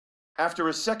After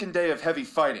a second day of heavy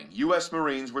fighting, U.S.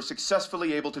 Marines were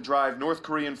successfully able to drive North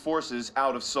Korean forces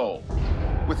out of Seoul.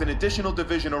 With an additional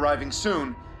division arriving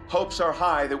soon, hopes are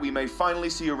high that we may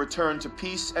finally see a return to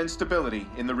peace and stability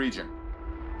in the region.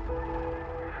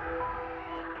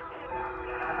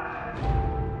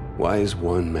 Why is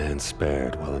one man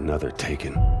spared while another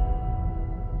taken?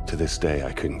 To this day,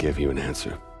 I couldn't give you an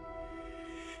answer.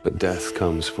 But death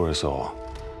comes for us all.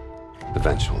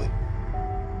 Eventually.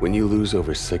 When you lose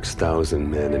over 6,000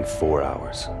 men in 4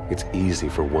 hours, it's easy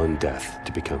for one death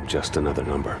to become just another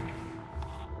number.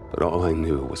 But all I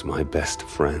knew was my best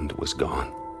friend was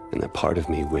gone, and that part of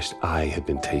me wished I had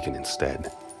been taken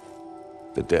instead.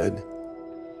 The dead,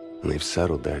 and they've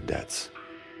settled their debts.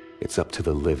 It's up to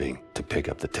the living to pick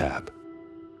up the tab.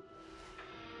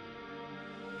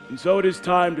 And so it is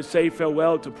time to say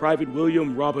farewell to Private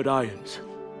William Robert Irons,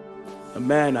 a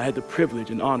man I had the privilege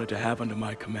and honor to have under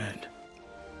my command.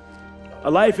 A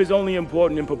life is only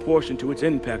important in proportion to its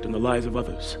impact on the lives of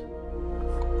others.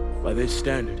 By this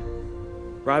standard,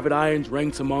 Private Irons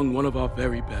ranks among one of our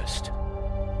very best.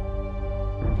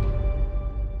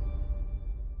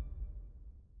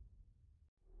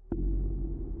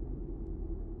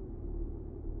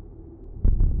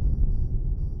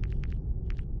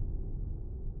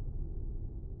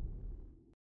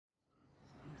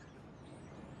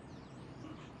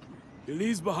 He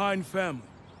leaves behind family,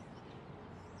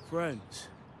 friends,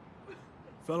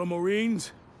 fellow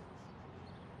Marines,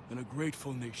 and a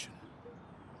grateful nation.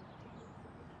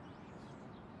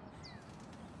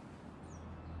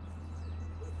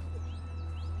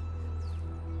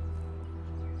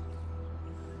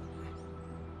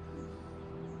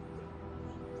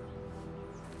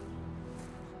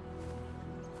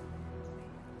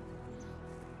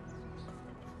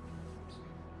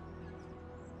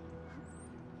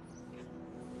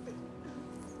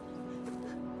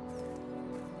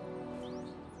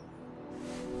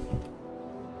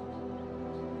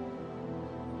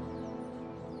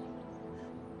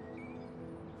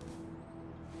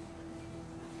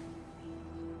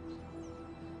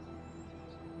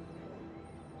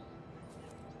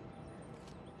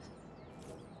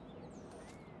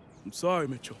 I'm sorry,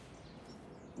 Mitchell.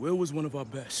 Will was one of our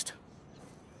best.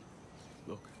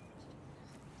 Look,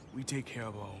 we take care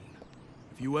of our own.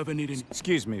 If you ever need any—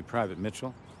 Excuse me, Private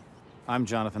Mitchell. I'm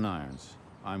Jonathan Irons.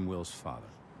 I'm Will's father.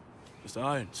 Mr.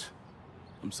 Irons,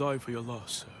 I'm sorry for your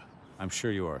loss, sir. I'm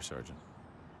sure you are, Sergeant.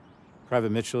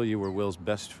 Private Mitchell, you were Will's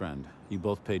best friend. You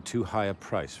both paid too high a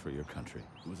price for your country.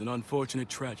 It was an unfortunate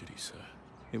tragedy, sir.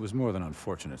 It was more than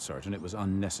unfortunate, Sergeant. It was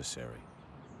unnecessary.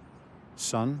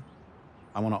 Son,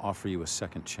 I want to offer you a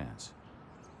second chance.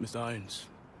 Mr. Irons,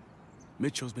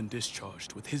 Mitchell's been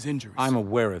discharged with his injuries. I'm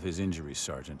aware of his injuries,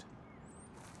 Sergeant.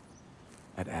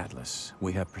 At Atlas,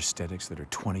 we have prosthetics that are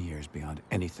 20 years beyond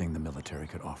anything the military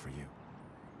could offer you.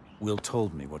 Will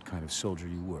told me what kind of soldier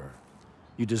you were.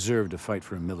 You deserve to fight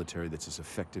for a military that's as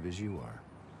effective as you are.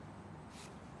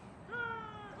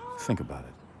 Think about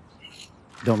it.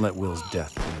 Don't let Will's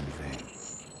death be in vain.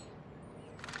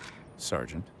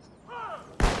 Sergeant.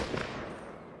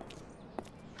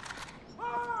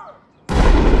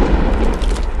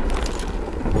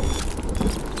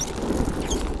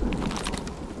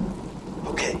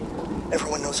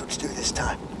 Everyone knows what to do this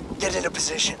time. Get into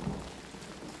position.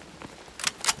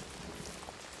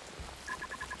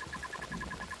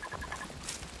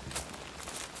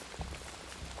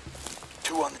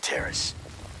 Two on the terrace.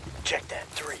 Check that,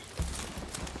 3.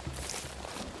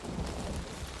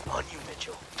 On you,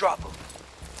 Mitchell. Drop him.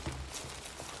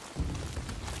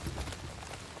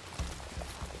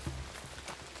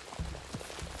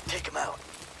 Take him out.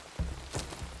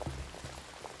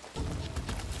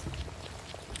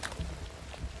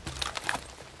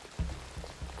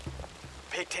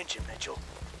 Pay attention, Mitchell.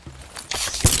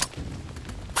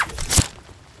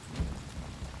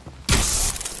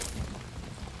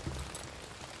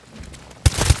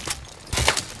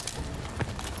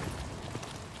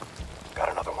 Got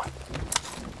another one.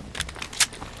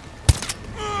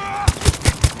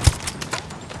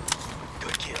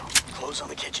 Good kill. Close on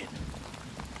the kitchen.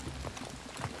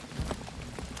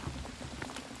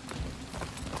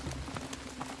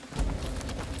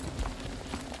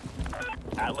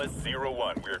 Atlas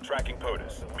 01, we are tracking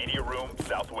POTUS. Media room,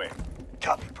 south wing.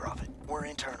 Copy, Prophet. We're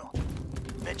internal.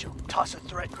 Mitchell, toss a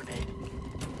threat grenade.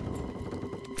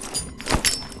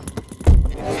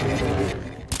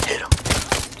 Hit him.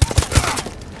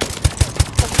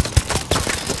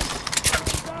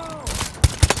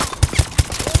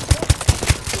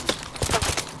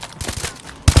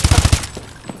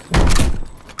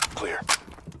 Clear.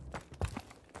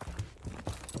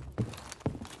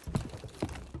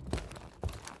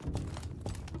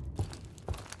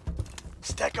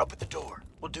 Stack up at the door.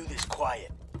 We'll do this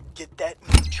quiet. Get that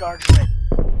meat charge ready.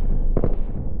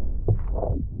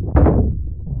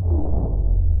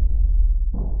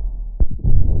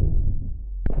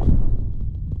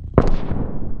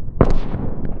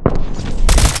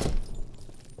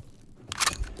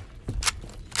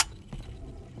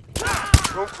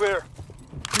 Room clear.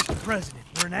 Mr. President,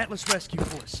 we're an Atlas Rescue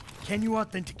Force. Can you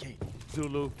authenticate?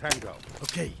 Zulu Tango.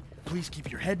 Okay, please keep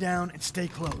your head down and stay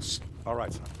close. All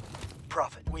right, son.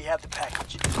 Prophet, we have the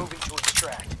package. Moving to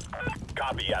extract.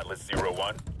 Copy, Atlas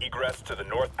 01. Egress to the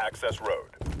North Access Road.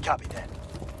 Copy that.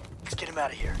 Let's get him out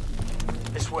of here.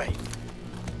 This way.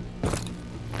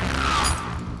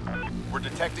 We're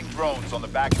detecting drones on the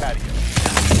back patio.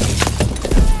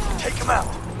 Take him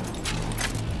out.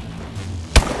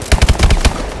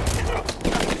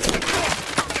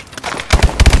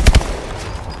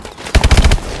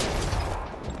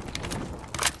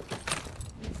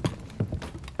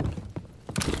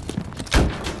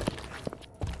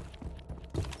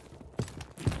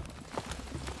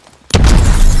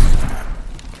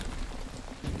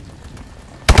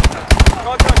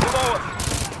 Contact below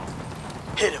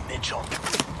us. Hit him, Mitchell.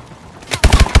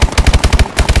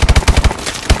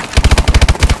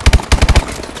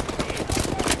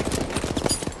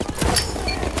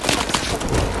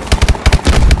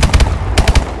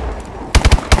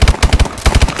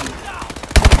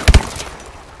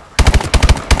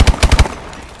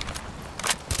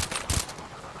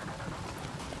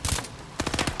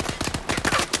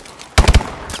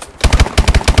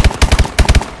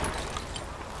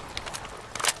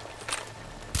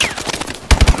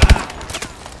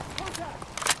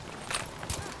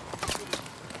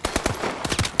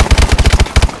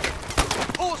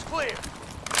 Pool's clear.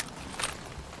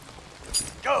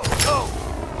 Go, go.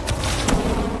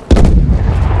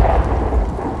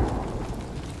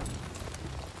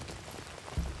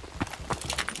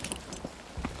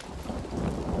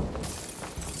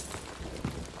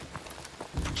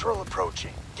 Patrol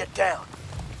approaching. Get down.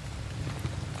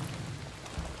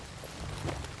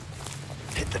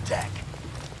 Hit the deck.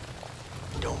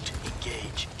 Don't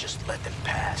engage. Just let them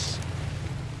pass.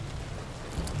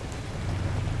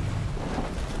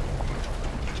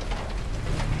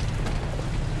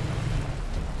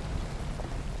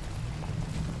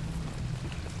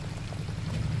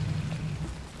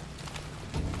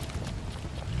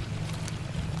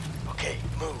 Okay,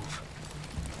 move.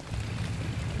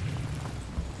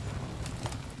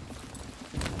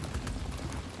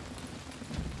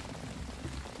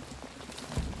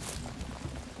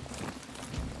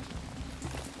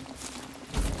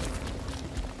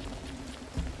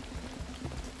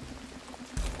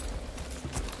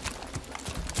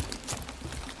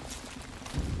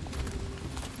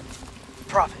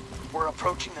 Prophet, we're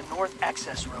approaching the North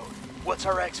Access Road. What's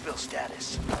our exfil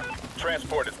status?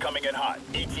 Transport is coming in hot.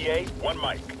 ETA, 1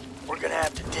 mic. We're gonna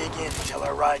have to dig in until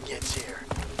our ride gets here.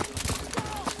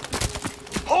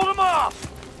 Hold him off!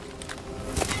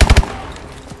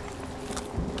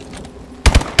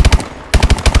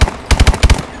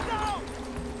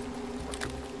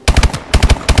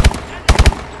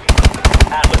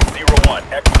 Atlas 01,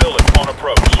 exfil is on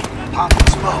approach. Popping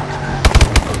smoke.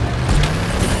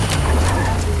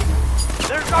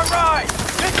 There's our ride!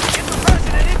 Mitch, get the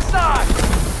president inside!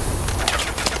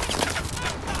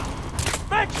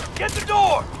 Mitch, get the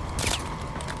door!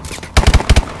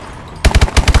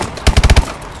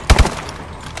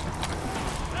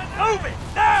 Move it,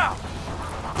 now!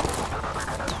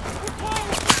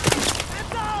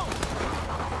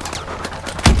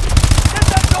 Get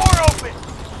that door open!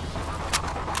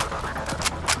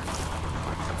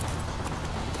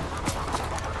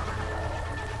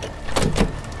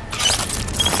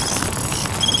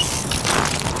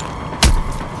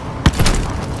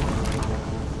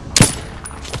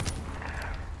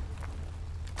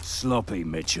 Sloppy,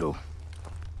 Mitchell.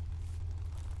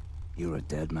 You're a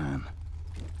dead man.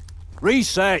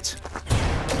 Reset!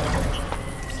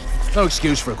 No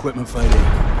excuse for equipment failure.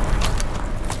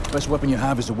 Best weapon you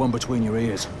have is the one between your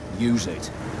ears. Use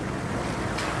it.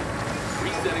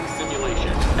 Resetting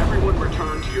simulation. Everyone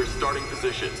return to your starting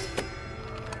positions.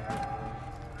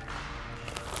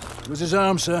 It was his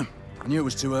arm, sir. I knew it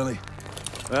was too early.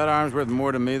 That arm's worth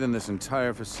more to me than this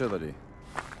entire facility.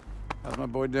 How's my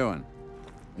boy doing?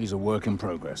 He's a work in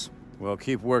progress. Well,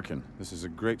 keep working. This is a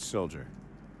great soldier.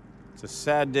 It's a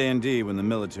sad day indeed when the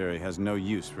military has no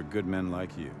use for good men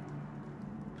like you.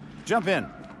 Jump in.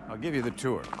 I'll give you the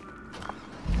tour.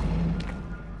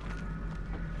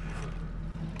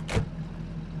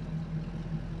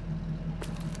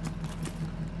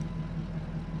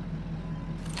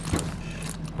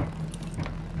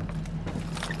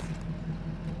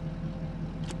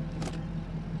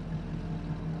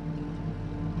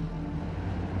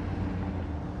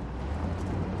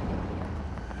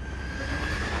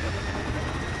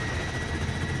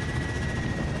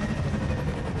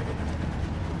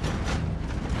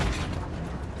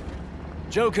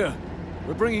 Joker,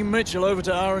 we're bringing Mitchell over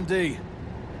to R&D.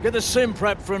 Get the sim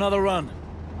prepped for another run.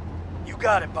 You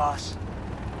got it, boss.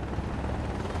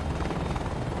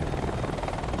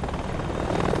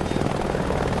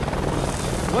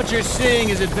 What you're seeing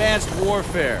is advanced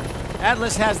warfare.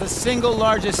 Atlas has the single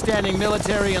largest standing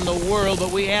military in the world,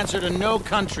 but we answer to no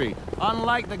country.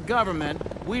 Unlike the government,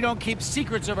 we don't keep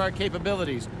secrets of our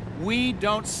capabilities. We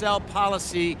don't sell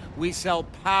policy, we sell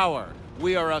power.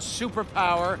 We are a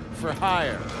superpower for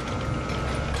hire.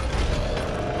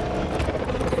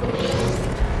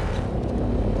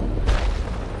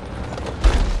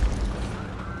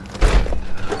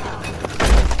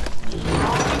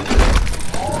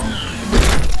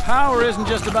 Power isn't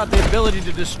just about the ability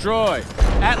to destroy.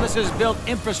 Atlas has built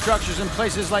infrastructures in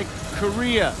places like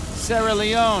Korea, Sierra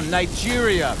Leone,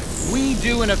 Nigeria. We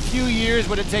do in a few years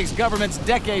what it takes governments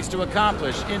decades to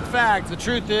accomplish. In fact, the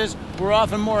truth is, we're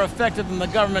often more effective than the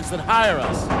governments that hire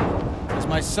us. As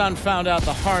my son found out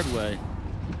the hard way.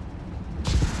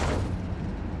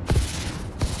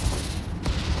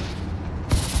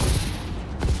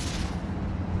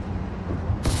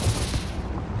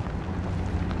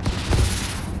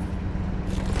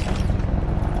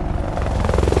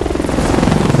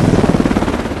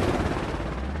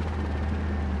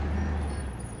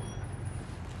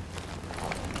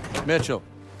 Mitchell,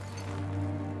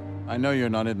 I know you're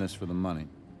not in this for the money.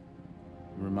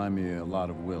 You remind me a lot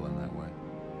of Will in that way.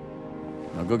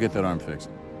 Now go get that arm fixed.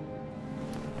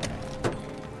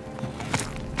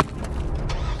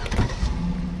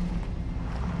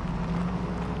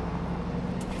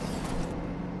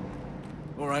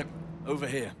 All right, over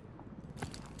here.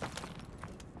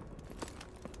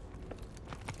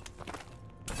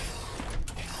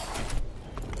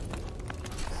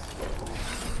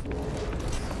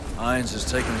 Irons has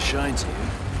taken a shine to you.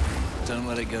 Don't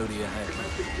let it go to your head.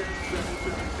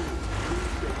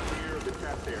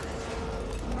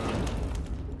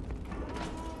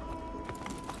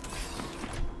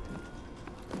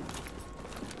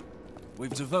 We've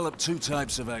developed two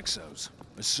types of exos,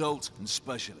 Assault and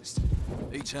Specialist.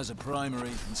 Each has a primary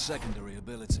and secondary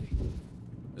ability.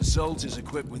 Assault is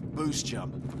equipped with boost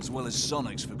jump, as well as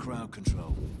sonics for crowd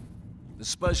control. The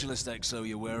Specialist exo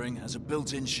you're wearing has a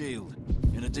built-in shield,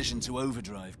 in addition to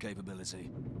overdrive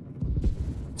capability.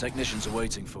 Technicians are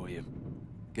waiting for you.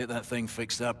 Get that thing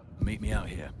fixed up, and meet me out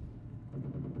here.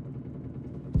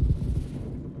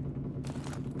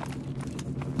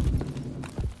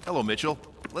 Hello, Mitchell.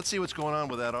 Let's see what's going on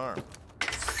with that arm.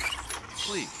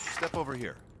 Please, step over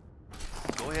here.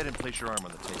 Go ahead and place your arm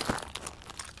on the table.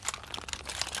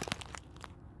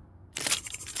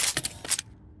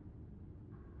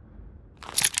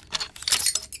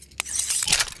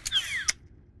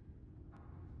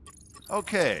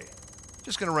 Okay,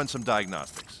 just gonna run some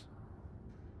diagnostics.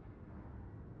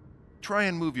 Try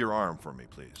and move your arm for me,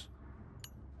 please.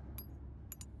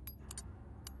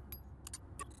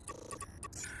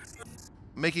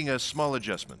 Making a small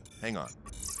adjustment. Hang on.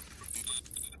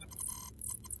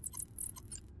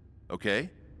 Okay,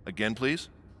 again, please.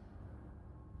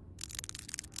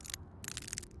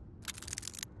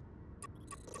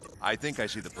 I think I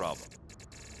see the problem.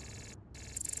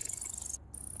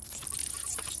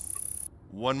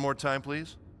 One more time,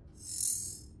 please.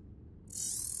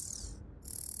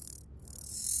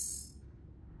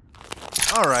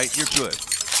 All right, you're good.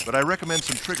 But I recommend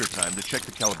some trigger time to check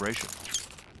the calibration.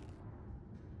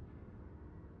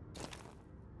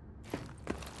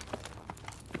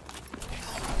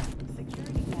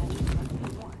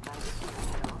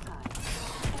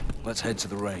 Let's head to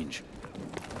the range.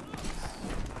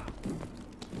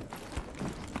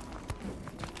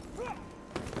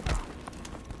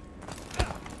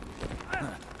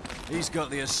 He's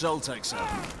got the assault exo.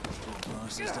 Poor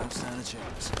bastards don't stand a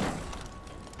chance.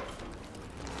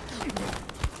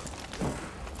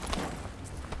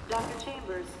 Dr.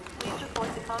 Chambers, please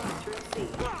report to conference room C.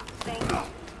 Thank you.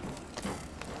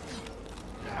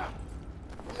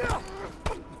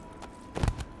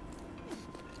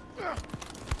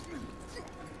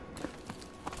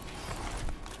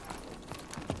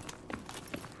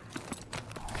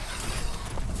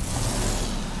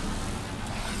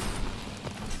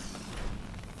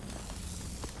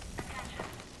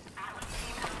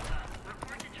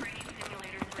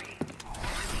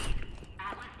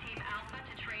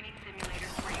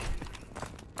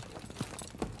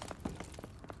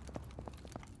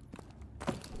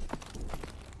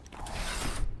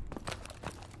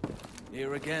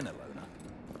 Here again, Alona.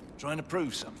 Trying to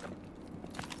prove something.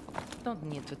 Don't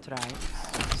need to try.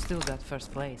 Still got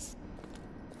first place.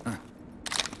 Huh.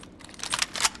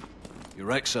 Your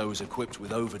exo is equipped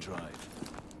with overdrive.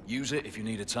 Use it if you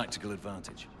need a tactical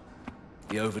advantage.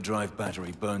 The overdrive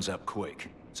battery burns up quick,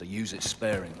 so use it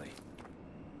sparingly.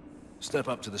 Step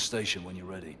up to the station when you're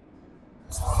ready.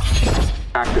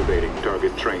 Activating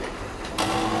target training.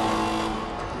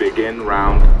 Begin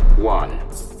round 1.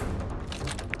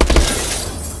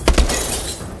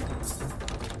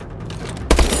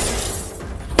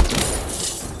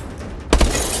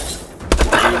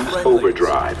 Use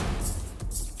overdrive.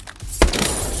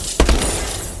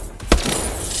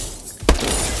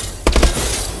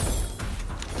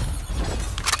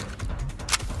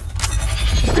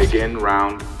 Begin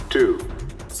round 2.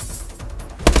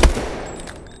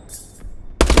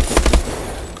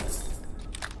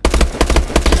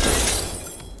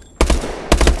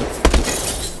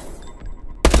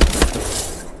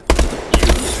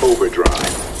 Use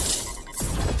overdrive.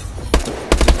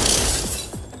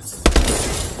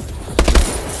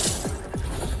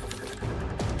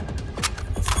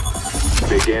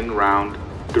 Begin round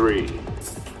 3.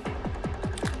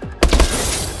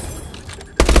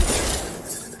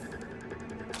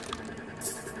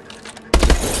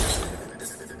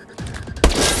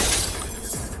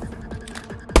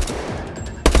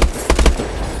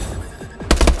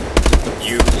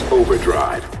 Use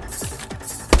overdrive.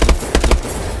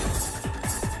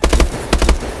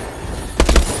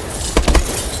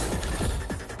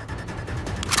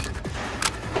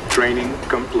 Training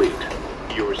complete.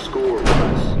 Your score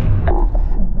was...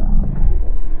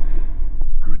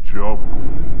 Good job.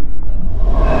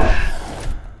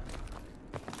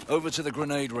 Over to the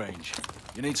grenade range.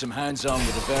 You need some hands-on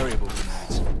with the variable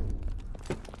grenades.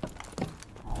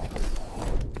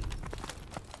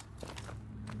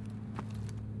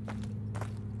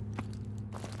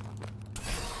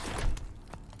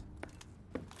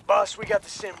 Boss, we got the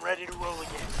sim ready to roll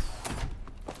again.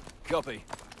 Copy.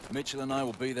 Mitchell and I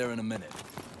will be there in a minute.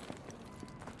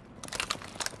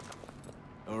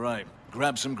 All right,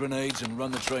 grab some grenades and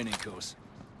run the training course.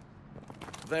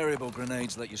 Variable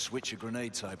grenades let you switch your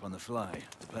grenade type on the fly,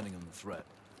 depending on the threat.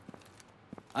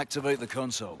 Activate the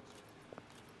console.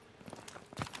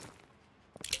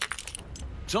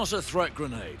 Toss a threat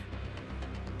grenade.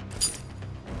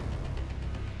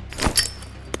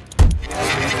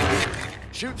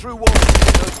 Shoot through walls to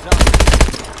hit those targets.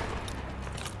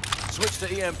 Switch to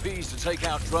EMPs to take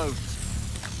out drones.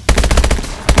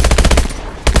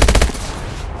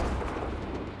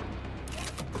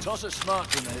 Toss a smart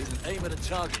grenade and aim at a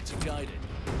target to guide it.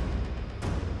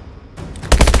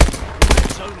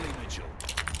 Grenades only, Mitchell.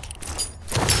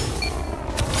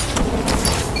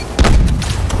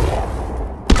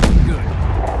 Good.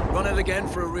 Run it again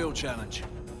for a real challenge.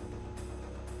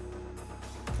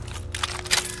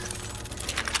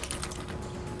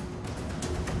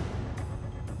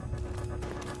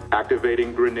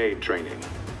 Activating grenade training.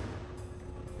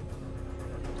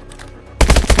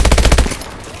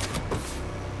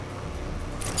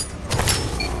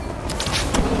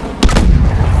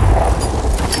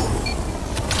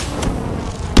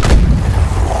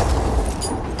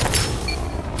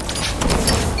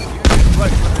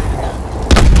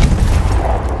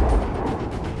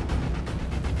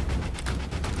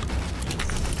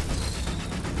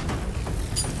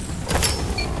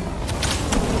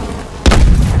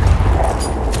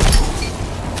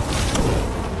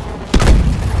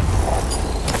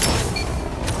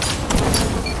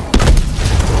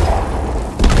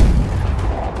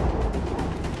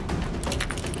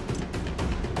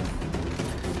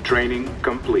 Training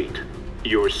complete.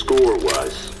 Your score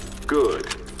was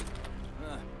good.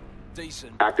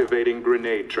 Decent. Activating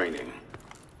grenade training.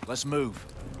 Let's move.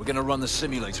 We're gonna run the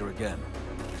simulator again.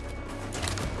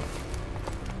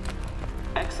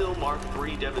 XL Mark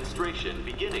III demonstration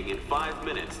beginning in 5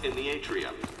 minutes in the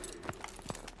atrium.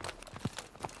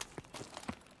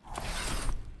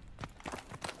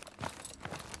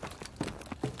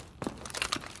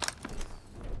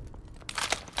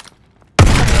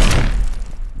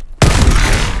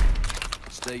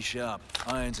 Stay sharp.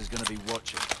 Irons is gonna be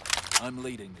watching. I'm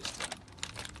leading this time.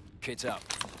 Kit up.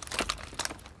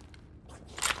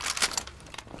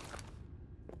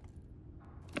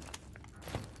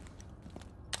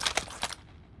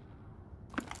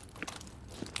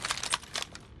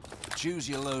 Choose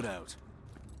your loadout.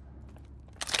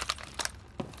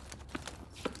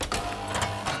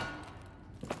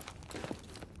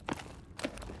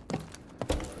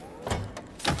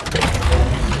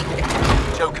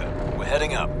 Joker, we're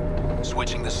heading up.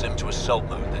 Switching the sim to assault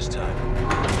mode this time.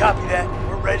 Copy that.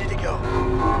 We're ready to go.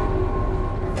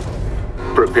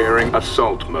 Preparing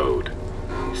assault mode.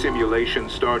 Simulation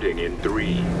starting in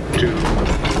 3, 2,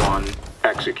 1,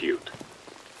 execute.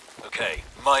 Okay,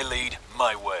 my lead,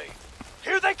 my way.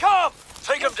 Here they come!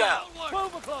 Take them down!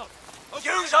 12 o'clock!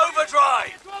 Use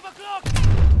overdrive!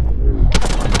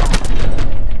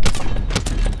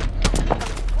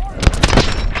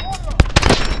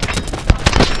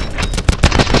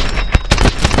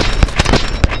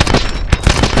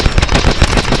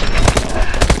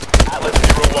 Atlas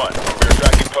 01, we're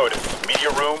tracking POTUS. Media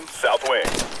room, south wing.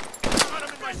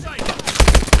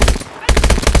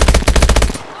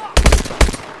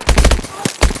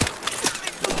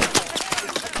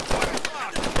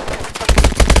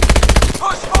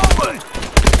 Push forward!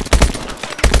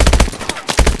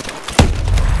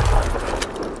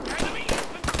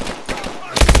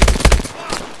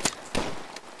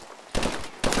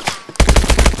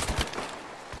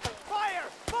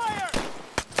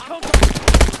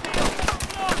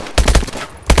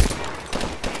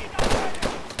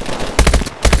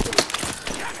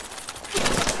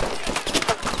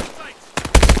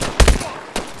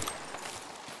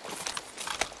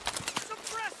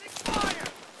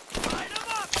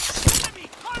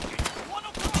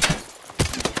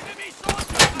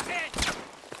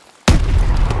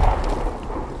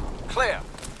 Clear.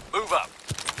 Move up.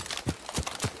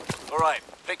 All right,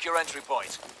 pick your entry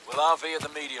point. We'll RV at the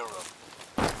media room.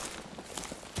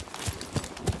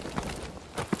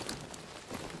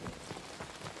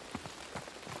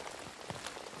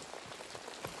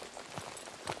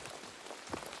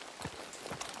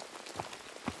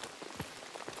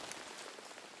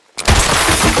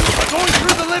 Going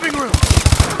through the living room!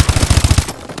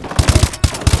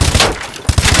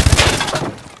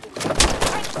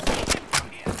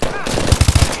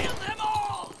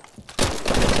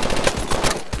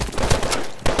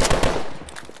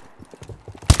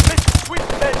 Let's sweep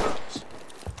bedrooms.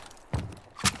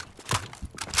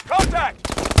 Contact!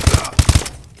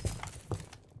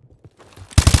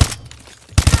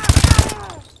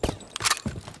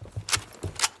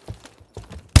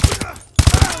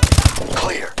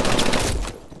 Clear.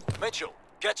 Mitchell,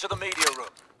 get to the media room.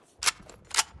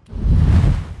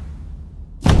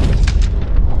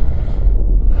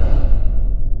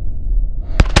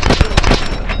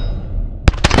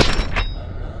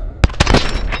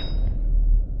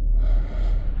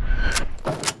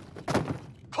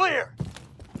 Clear!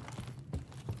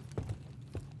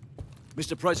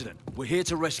 Mr. President, we're here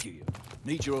to rescue you.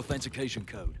 Need your authentication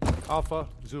code. Alpha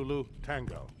Zulu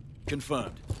Tango.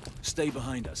 Confirmed. Stay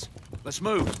behind us. Let's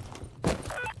move.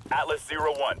 Atlas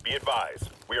 01, be advised.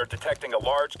 We are detecting a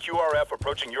large QRF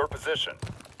approaching your position.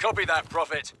 Copy that,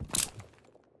 Prophet.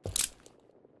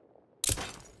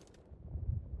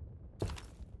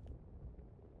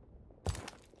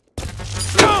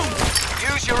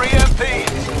 Use your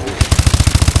EMPs!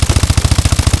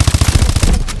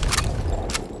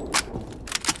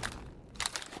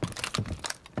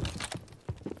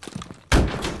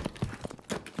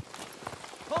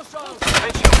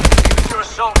 Mitchell, use your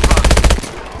assault drone.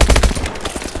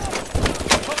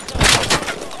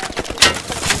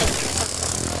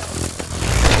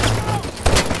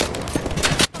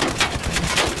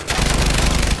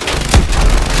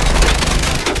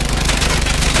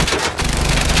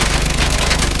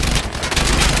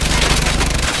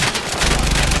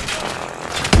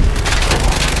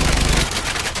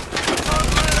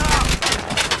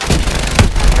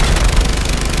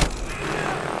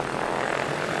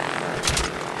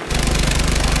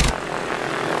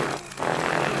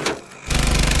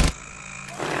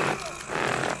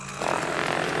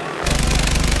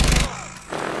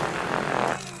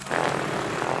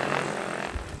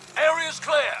 Area's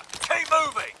clear. Keep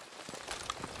moving.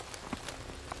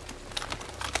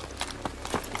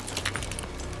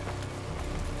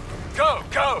 Go,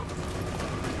 go.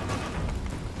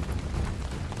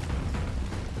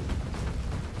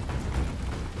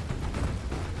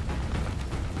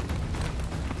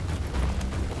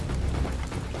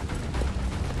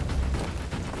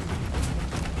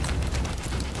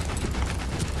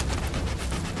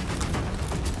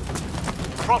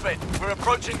 Prophet, we're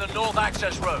approaching the north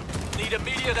access road. Need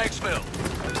immediate exfil.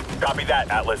 Copy that,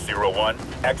 Atlas 01.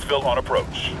 Exfil on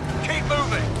approach. Keep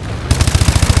moving.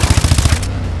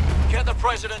 Get the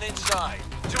president inside.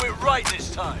 Do it right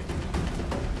this time.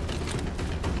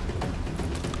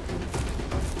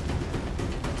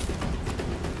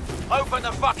 Open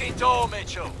the fucking door,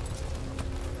 Mitchell.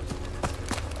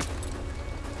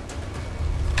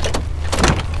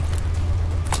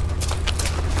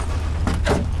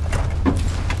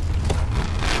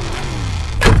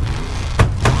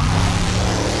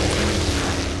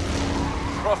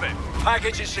 Prophet,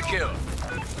 package is secure.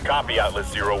 Copy,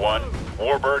 Atlas 01.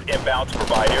 Warbird inbound to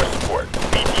provide air support.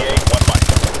 ETA 1 mic.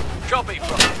 Copy,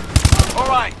 Prophet. All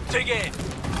right, dig in.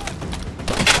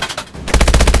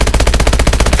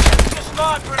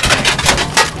 Smart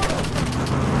grenade.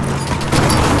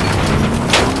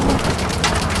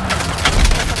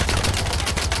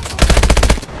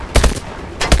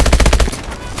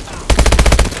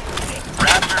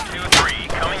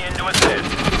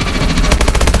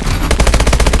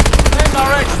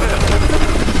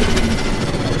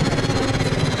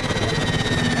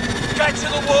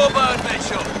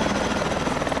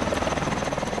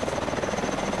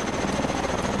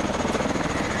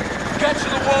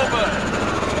 Warbird!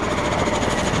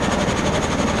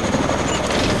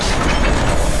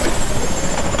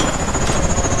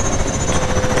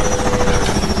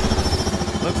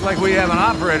 Looks like we have an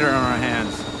operator on our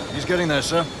hands. He's getting there,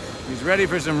 sir. He's ready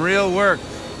for some real work.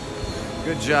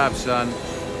 Good job, son.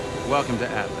 Welcome to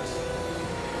Atlas.